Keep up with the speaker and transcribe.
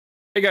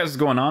Hey guys, what's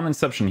going on?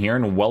 Inception here,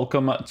 and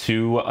welcome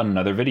to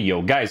another video.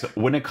 Guys,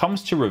 when it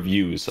comes to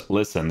reviews,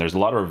 listen, there's a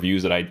lot of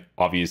reviews that I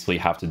obviously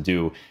have to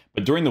do,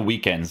 but during the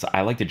weekends,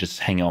 I like to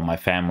just hang out with my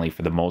family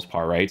for the most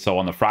part, right? So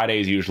on the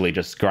Fridays, usually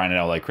just grind it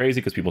out like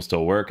crazy because people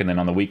still work, and then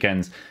on the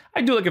weekends,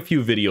 I do like a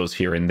few videos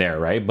here and there,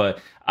 right?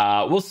 But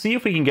we'll see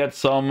if we can get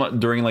some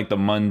during like the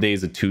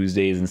Mondays, the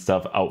Tuesdays, and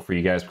stuff out for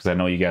you guys, because I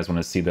know you guys want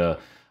to see the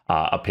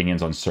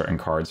opinions on certain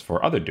cards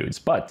for other dudes.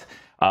 But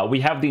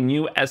we have the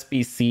new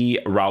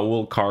SBC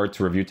Raul card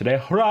to review today.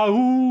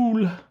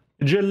 Raul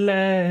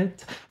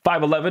Gillette.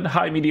 5'11",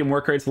 high medium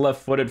work rates,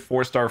 left-footed,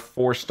 4-star,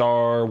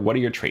 4-star. What are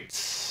your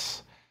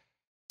traits?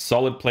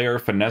 Solid player,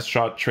 finesse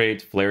shot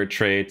trait, flare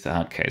trait.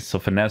 Okay, so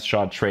finesse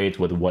shot trait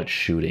with what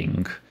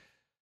shooting?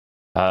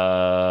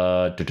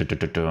 Okay.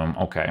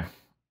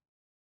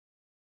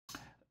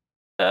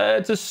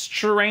 It's a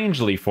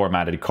strangely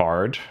formatted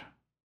card.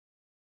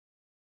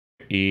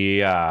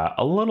 Yeah,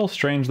 a little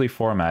strangely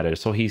formatted.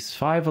 So he's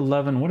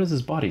 5'11". What is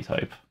his body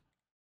type?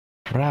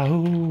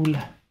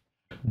 Raul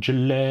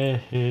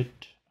Gillette.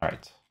 All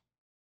right.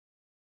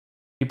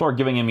 People are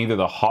giving him either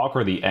the Hawk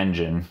or the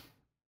Engine.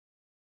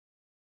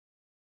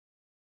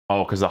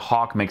 Oh, because the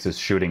Hawk makes his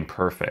shooting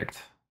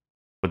perfect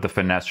with the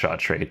finesse shot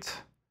trait.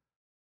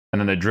 And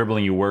then the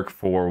dribbling you work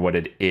for what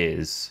it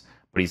is.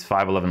 But he's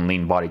 5'11",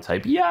 lean body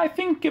type. Yeah, I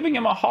think giving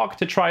him a Hawk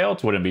to try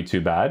out wouldn't be too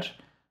bad.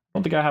 I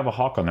don't think I have a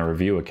Hawk on the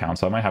review account,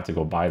 so I might have to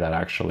go buy that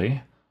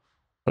actually.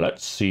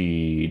 Let's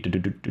see.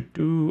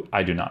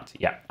 I do not.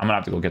 Yeah, I'm gonna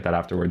have to go get that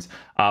afterwards.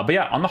 But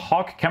yeah, on the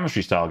Hawk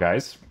chemistry style,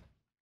 guys,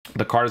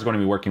 the card is going to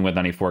be working with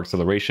 94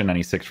 acceleration,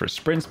 96 for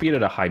sprint speed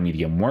at a high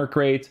medium work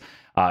rate.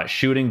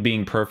 Shooting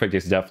being perfect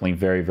is definitely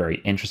very, very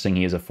interesting.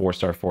 He is a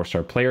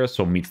 4-star player,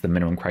 so meets the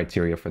minimum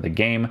criteria for the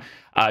game.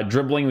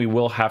 Dribbling, we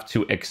will have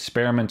to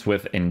experiment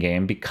with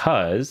in-game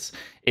because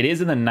it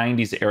is in the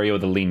 90s area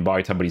with a lean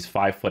body type, but he's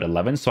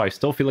 5'11", so I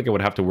still feel like I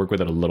would have to work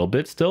with it a little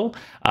bit still,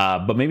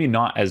 but maybe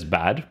not as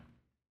bad.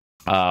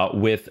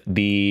 With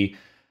the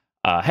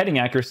heading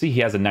accuracy,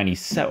 he has a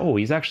 97. Oh,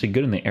 he's actually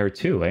good in the air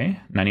too, eh?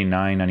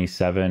 99,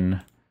 97,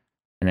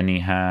 and then he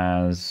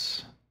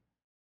has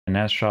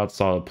finesse shot,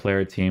 solid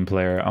player, team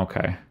player.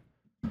 Okay,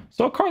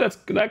 so a card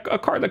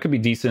that could be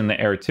decent in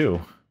the air too.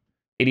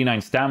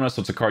 89 stamina, so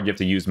it's a card you have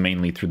to use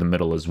mainly through the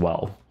middle as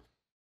well.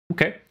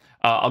 Okay,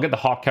 I'll get the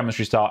Hawk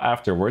chemistry style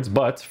afterwards,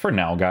 but for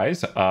now,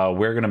 guys,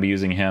 we're going to be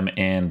using him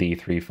in the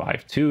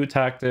 3-5-2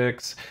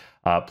 tactics,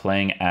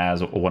 playing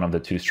as one of the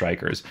two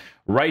strikers.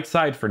 Right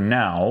side for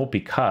now,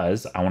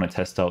 because I want to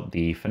test out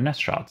the finesse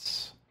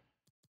shots.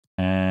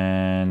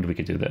 And we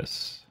could do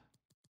this.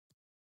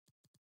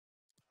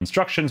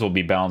 Instructions will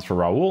be balanced for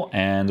Raul,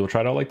 and we'll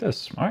try it out like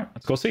this. All right,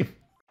 let's go see.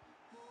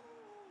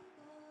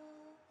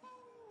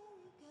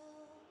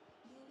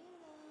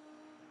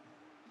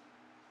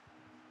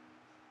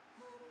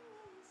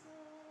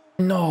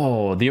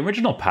 No, the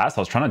original pass,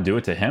 I was trying to do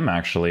it to him,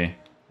 actually. It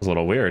was a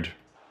little weird.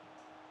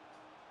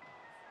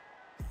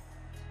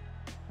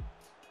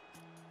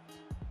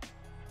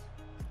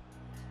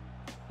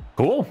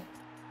 Cool.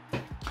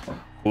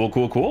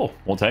 Cool.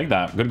 We'll take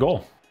that. Good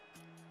goal.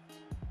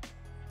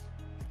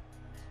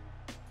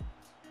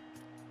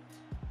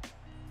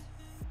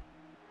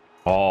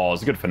 Oh,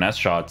 it's a good finesse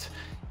shot.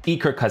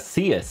 Iker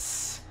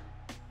Casillas.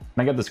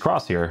 Can I get this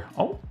cross here?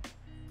 Oh.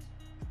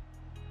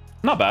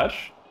 Not bad.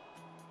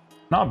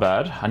 Not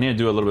bad. I need to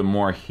do a little bit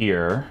more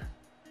here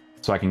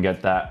so I can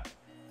get that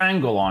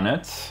angle on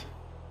it.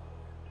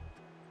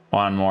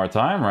 One more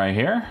time right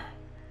here.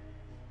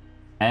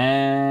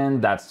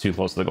 And that's too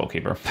close to the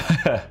goalkeeper.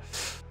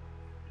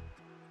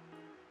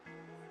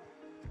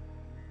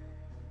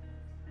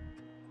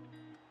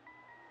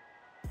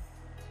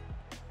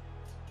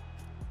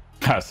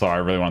 Sorry, I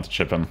really wanted to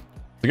chip him.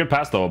 It's a good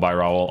pass though by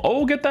Raul.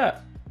 Oh, get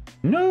that.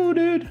 No,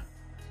 dude.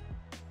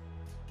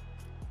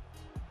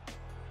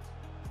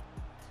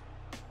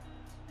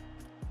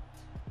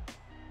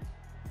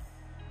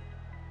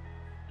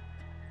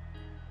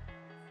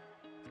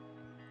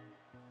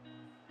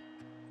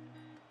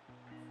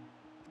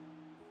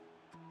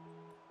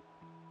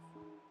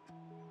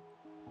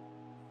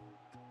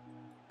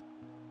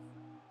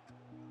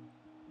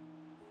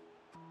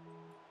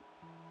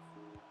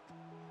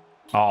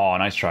 Oh,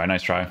 nice try,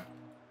 nice try.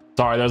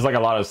 Sorry, there's like a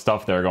lot of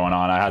stuff there going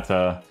on. I had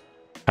to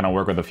kind of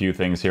work with a few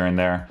things here and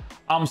there.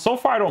 So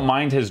far, I don't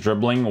mind his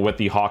dribbling with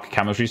the Hawk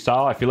chemistry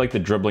style. I feel like the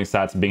dribbling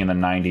stats being in the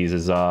 90s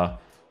is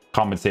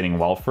compensating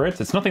well for it.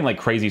 It's nothing like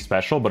crazy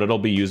special, but it'll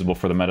be usable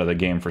for the meta of the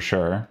game for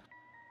sure.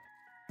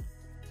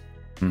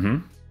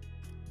 Ooh,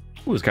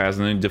 this guy has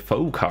a new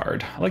Defoe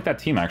card. I like that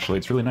team, actually.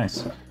 It's really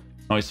nice.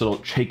 Nice little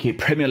cheeky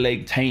Premier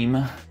League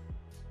team.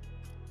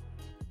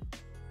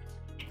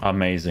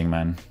 Amazing,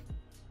 man.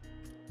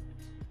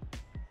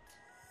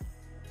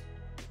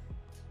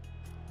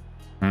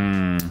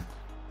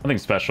 Nothing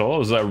special. It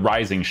was a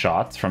rising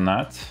shot from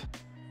that.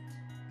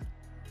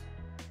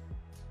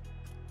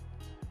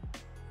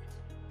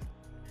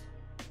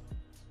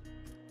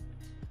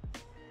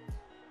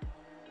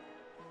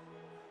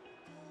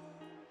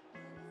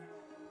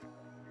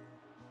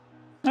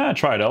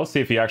 try it out, see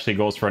if he actually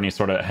goes for any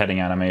sort of heading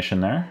animation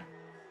there.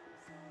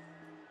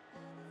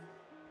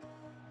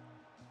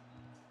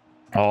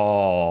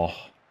 Oh,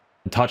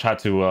 the touch had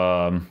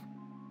to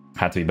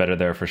be better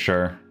there for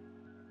sure.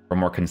 For a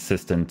more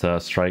consistent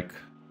strike.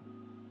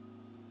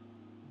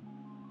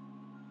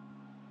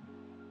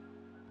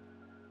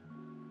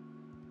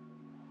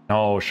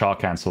 No, shot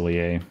cancel,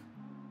 EA.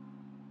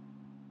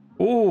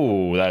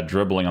 Ooh, that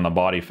dribbling on the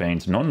body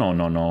feint. No, no,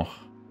 no, no.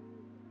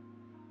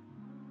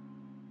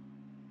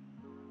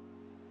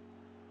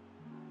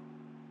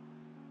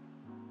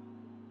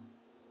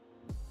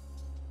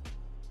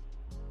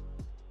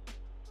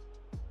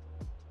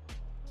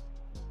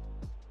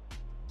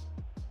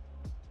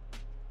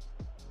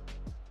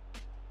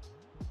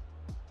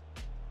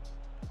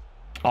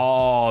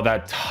 Oh,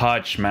 that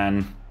touch,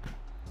 man.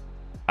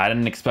 I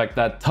didn't expect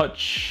that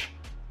touch.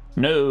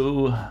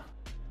 No.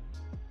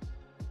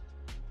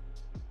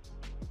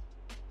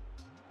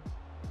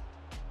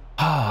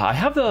 I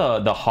have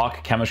the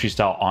Hawk chemistry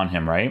style on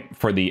him, right?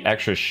 For the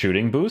extra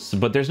shooting boost,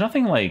 but there's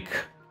nothing like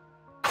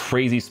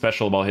crazy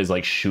special about his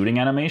like shooting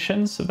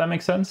animations, if that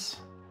makes sense.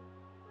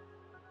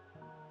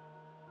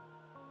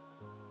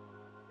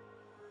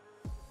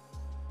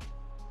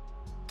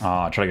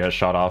 Try to get a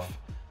shot off.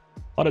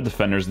 A lot of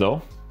defenders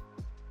though.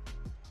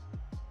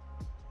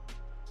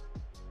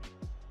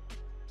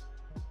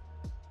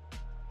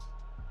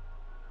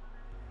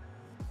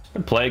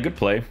 Good play, good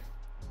play.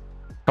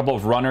 Couple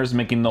of runners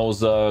making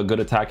those good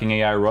attacking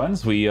AI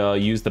runs. We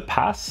use the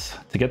pass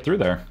to get through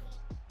there.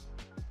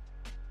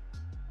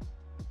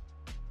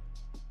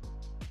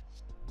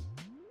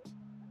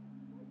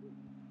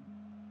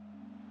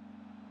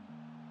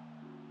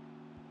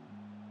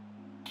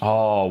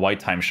 Oh, white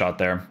time shot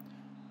there.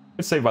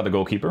 Good save by the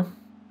goalkeeper.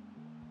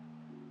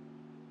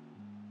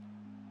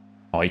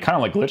 Oh, he kind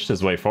of like glitched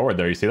his way forward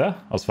there. You see that?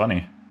 That was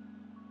funny.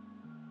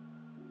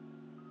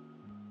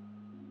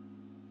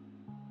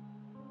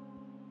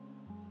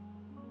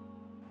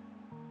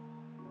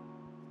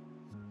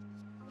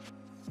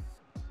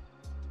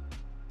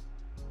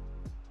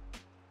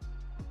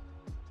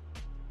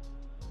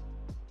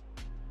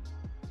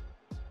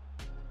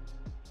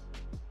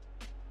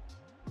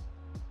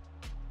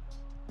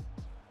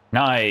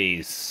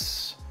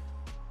 Nice.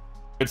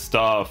 Good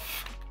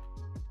stuff.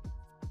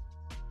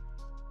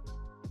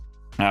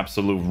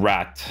 Absolute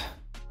rat.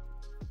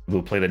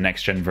 We'll play the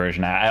next gen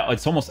version.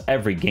 It's almost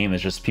every game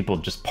is just people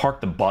just park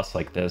the bus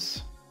like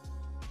this.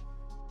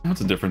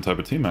 That's a different type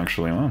of team,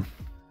 actually, huh?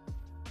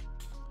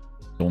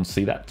 Don't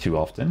see that too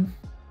often.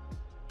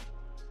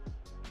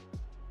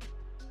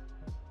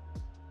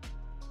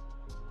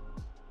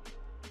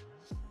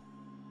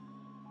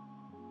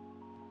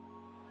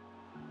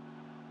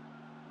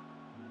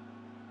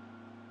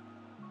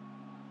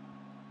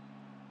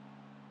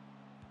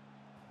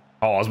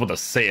 Oh, I was about to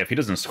say, if he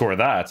doesn't score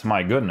that,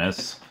 my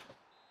goodness.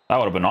 That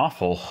would have been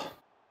awful.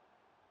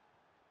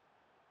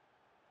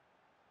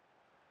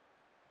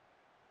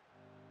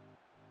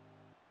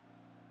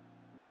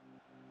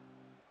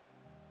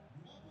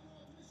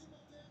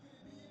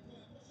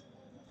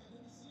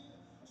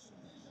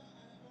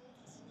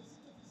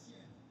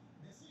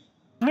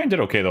 He did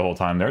okay the whole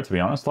time there, to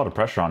be honest. A lot of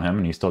pressure on him,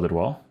 and he still did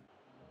well.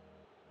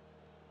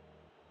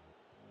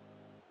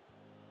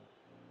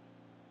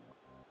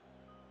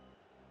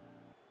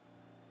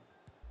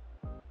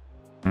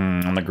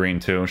 On the green,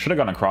 too. Should have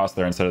gone across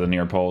there instead of the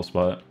near post,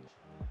 but...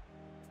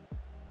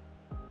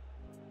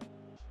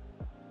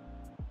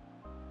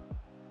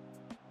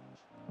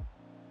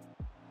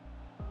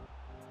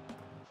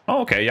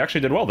 Oh, okay. You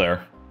actually did well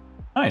there.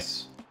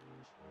 Nice.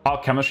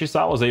 Hawk chemistry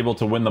style was able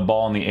to win the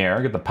ball in the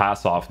air, get the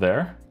pass off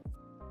there.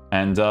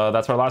 And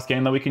that's our last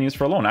game that we can use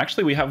for a loan.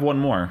 Actually, we have one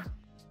more.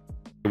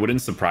 It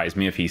wouldn't surprise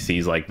me if he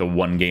sees like the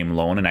 1 game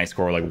loan and I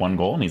score like 1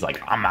 goal and he's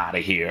like, I'm out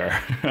of here.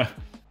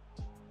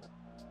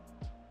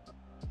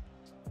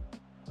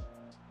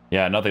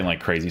 Yeah, nothing like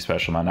crazy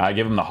special, man. I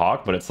give him the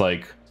Hawk, but it's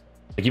like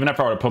even if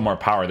I were to put more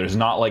power, there's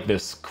not like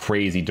this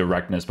crazy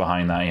directness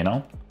behind that, you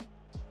know?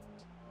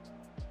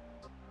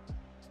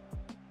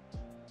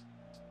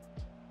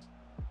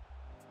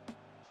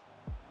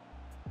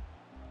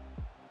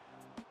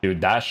 Dude,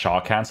 that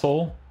shot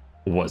cancel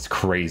was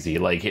crazy.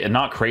 Like,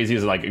 not crazy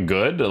is like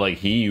good. Like,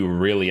 he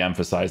really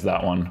emphasized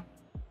that one.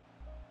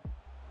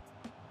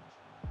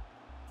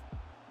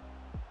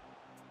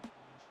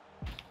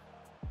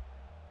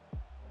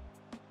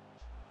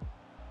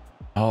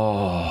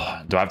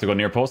 Oh, do I have to go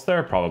near post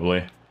there?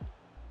 Probably.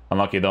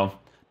 Unlucky though.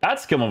 That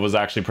skill move was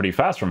actually pretty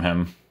fast from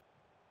him.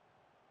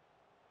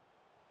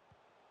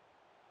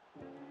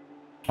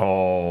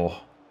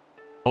 Oh,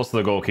 close to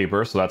the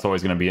goalkeeper, so that's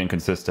always going to be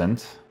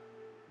inconsistent.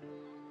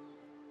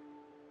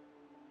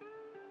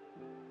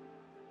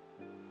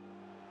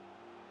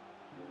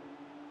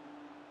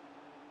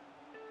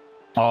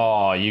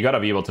 Oh, you got to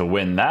be able to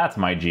win that,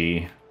 my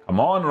G. Come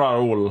on,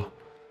 Raul.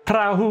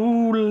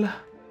 Raul.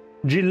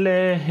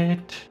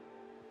 Gillette.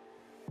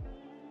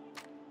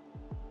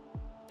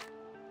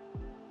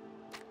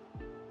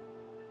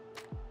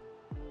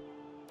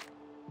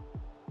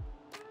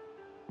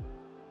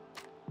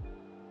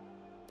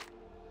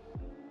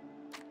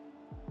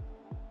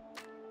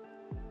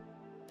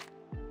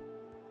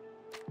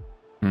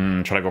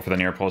 Try to go for the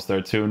near post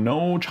there too.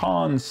 No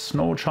chance.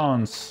 No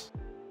chance.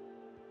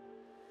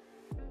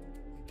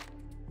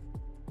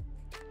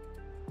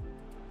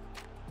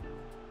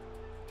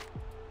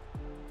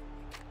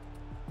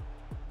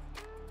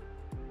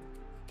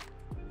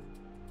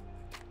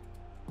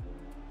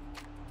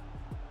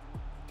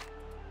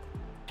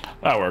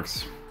 That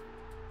works.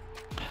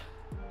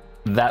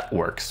 That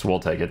works. We'll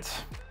take it.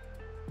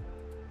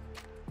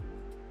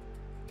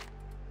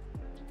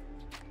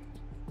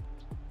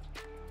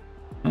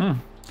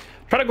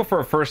 Try to go for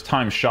a first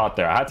time shot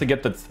there. I had to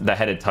get the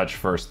headed touch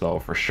first though,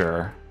 for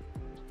sure.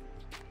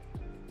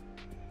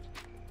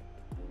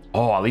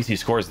 Oh, at least he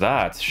scores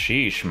that.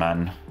 Sheesh,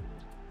 man.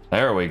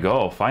 There we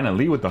go.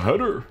 Finally with the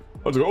header.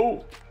 Let's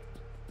go.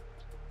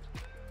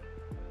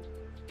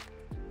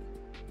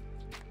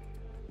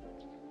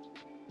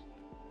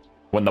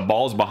 When the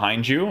ball's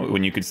behind you,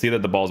 when you can see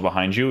that the ball's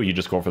behind you, you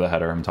just go for the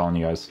header. I'm telling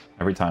you guys.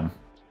 Every time.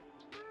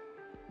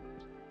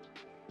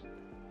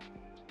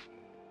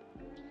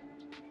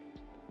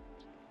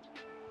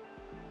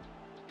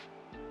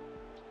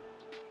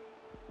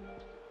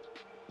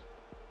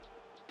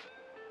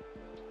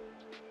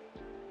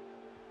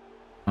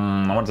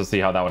 I wanted to see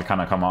how that would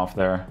kind of come off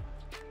there.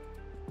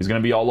 He's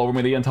going to be all over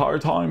me the entire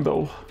time,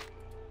 though.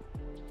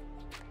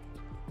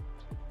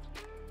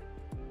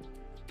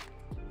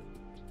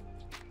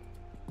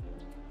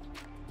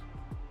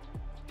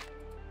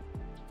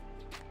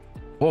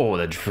 Oh,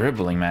 the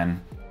dribbling,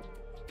 man.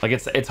 Like,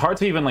 it's hard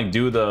to even, like,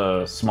 do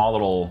the small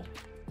little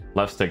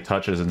left stick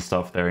touches and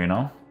stuff there, you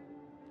know?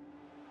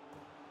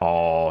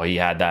 Oh, he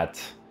had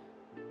that.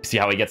 See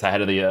how he gets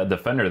ahead of the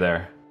defender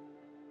there.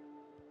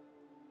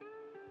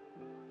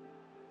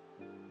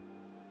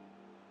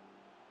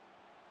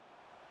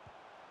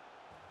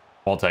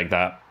 I'll take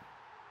that.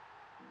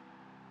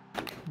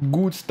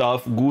 Good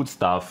stuff, good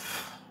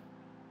stuff.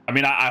 I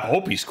mean, I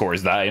hope he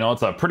scores that. You know,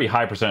 it's a pretty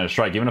high percentage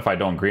strike. Even if I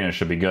don't green, it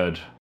should be good.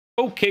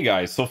 Okay,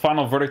 guys, so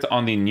final verdict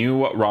on the new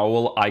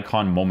Raul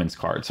Icon Moments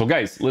card. So,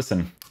 guys,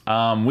 listen.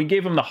 We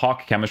gave him the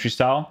Hawk chemistry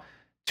style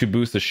to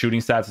boost the shooting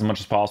stats as much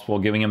as possible,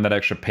 giving him that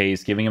extra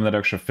pace, giving him that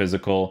extra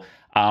physical.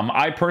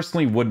 I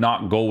personally would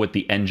not go with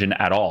the engine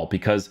at all,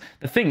 because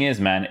the thing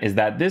is, man, is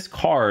that this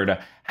card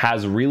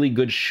has really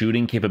good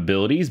shooting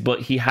capabilities,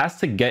 but he has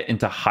to get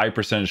into high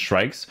percentage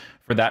strikes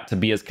for that to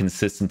be as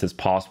consistent as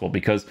possible,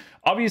 because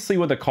obviously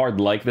with a card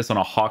like this on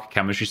a Hawk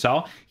chemistry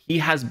style, he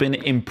has been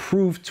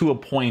improved to a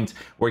point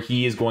where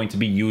he is going to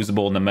be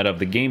usable in the meta of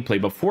the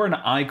gameplay. But for an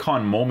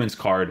Icon Moments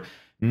card,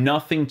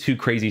 nothing too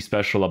crazy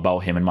special about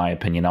him, in my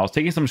opinion. I was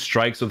taking some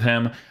strikes with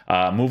him,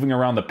 moving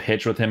around the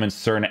pitch with him in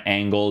certain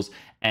angles,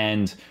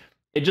 and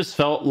it just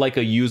felt like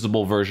a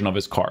usable version of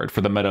his card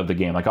for the meta of the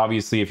game. Like,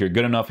 obviously, if you're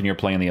good enough and you're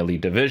playing the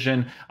Elite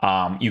Division,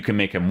 you can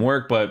make him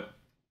work, but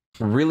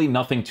really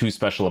nothing too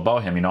special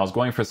about him. You know, I was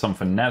going for some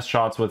finesse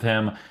shots with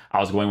him. I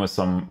was going with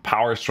some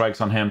power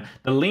strikes on him.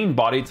 The lean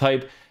body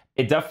type,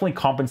 it definitely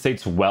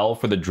compensates well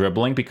for the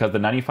dribbling, because the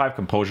 95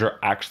 composure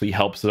actually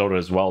helps it out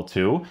as well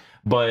too.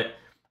 But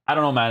I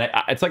don't know, man.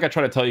 It's like I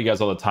try to tell you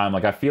guys all the time.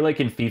 Like, I feel like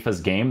in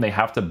FIFA's game, they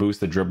have to boost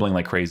the dribbling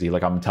like crazy.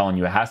 Like, I'm telling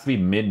you, it has to be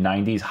mid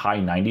 90s, high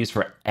 90s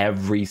for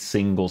every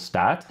single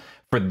stat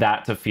for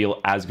that to feel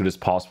as good as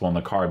possible on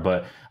the card.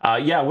 But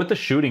yeah, with the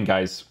shooting,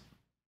 guys,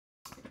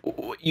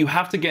 you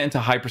have to get into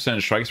high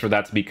percentage strikes for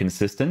that to be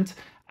consistent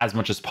as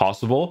much as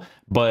possible.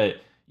 But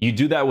you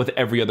do that with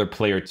every other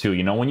player too.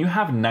 You know, when you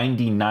have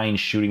 99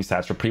 shooting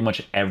stats for pretty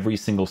much every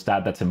single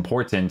stat that's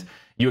important,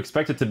 you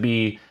expect it to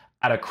be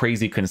at a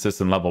crazy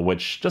consistent level,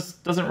 which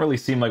just doesn't really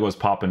seem like it was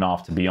popping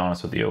off, to be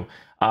honest with you.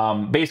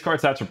 Base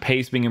card stats for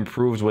pace being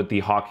improved with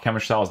the Hawk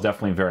chemistry style is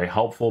definitely very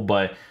helpful,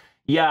 but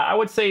yeah, I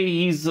would say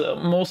he's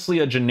mostly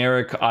a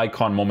generic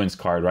Icon Moments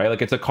card, right?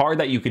 Like, it's a card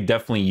that you could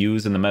definitely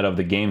use in the meta of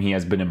the game. He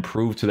has been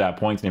improved to that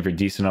point, and if you're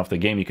decent enough the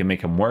game, you can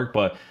make him work,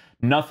 but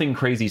nothing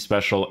crazy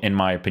special, in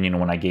my opinion,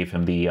 when I gave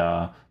him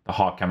the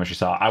Hawk chemistry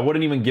style. I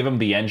wouldn't even give him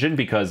the engine,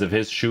 because if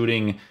his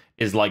shooting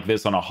is like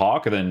this on a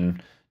Hawk,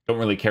 then don't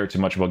really care too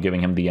much about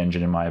giving him the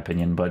engine, in my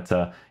opinion. But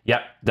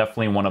yeah,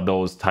 definitely one of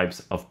those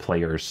types of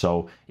players.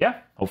 So yeah,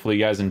 hopefully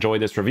you guys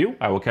enjoyed this review.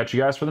 I will catch you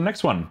guys for the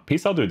next one.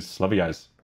 Peace out, dudes. Love you guys.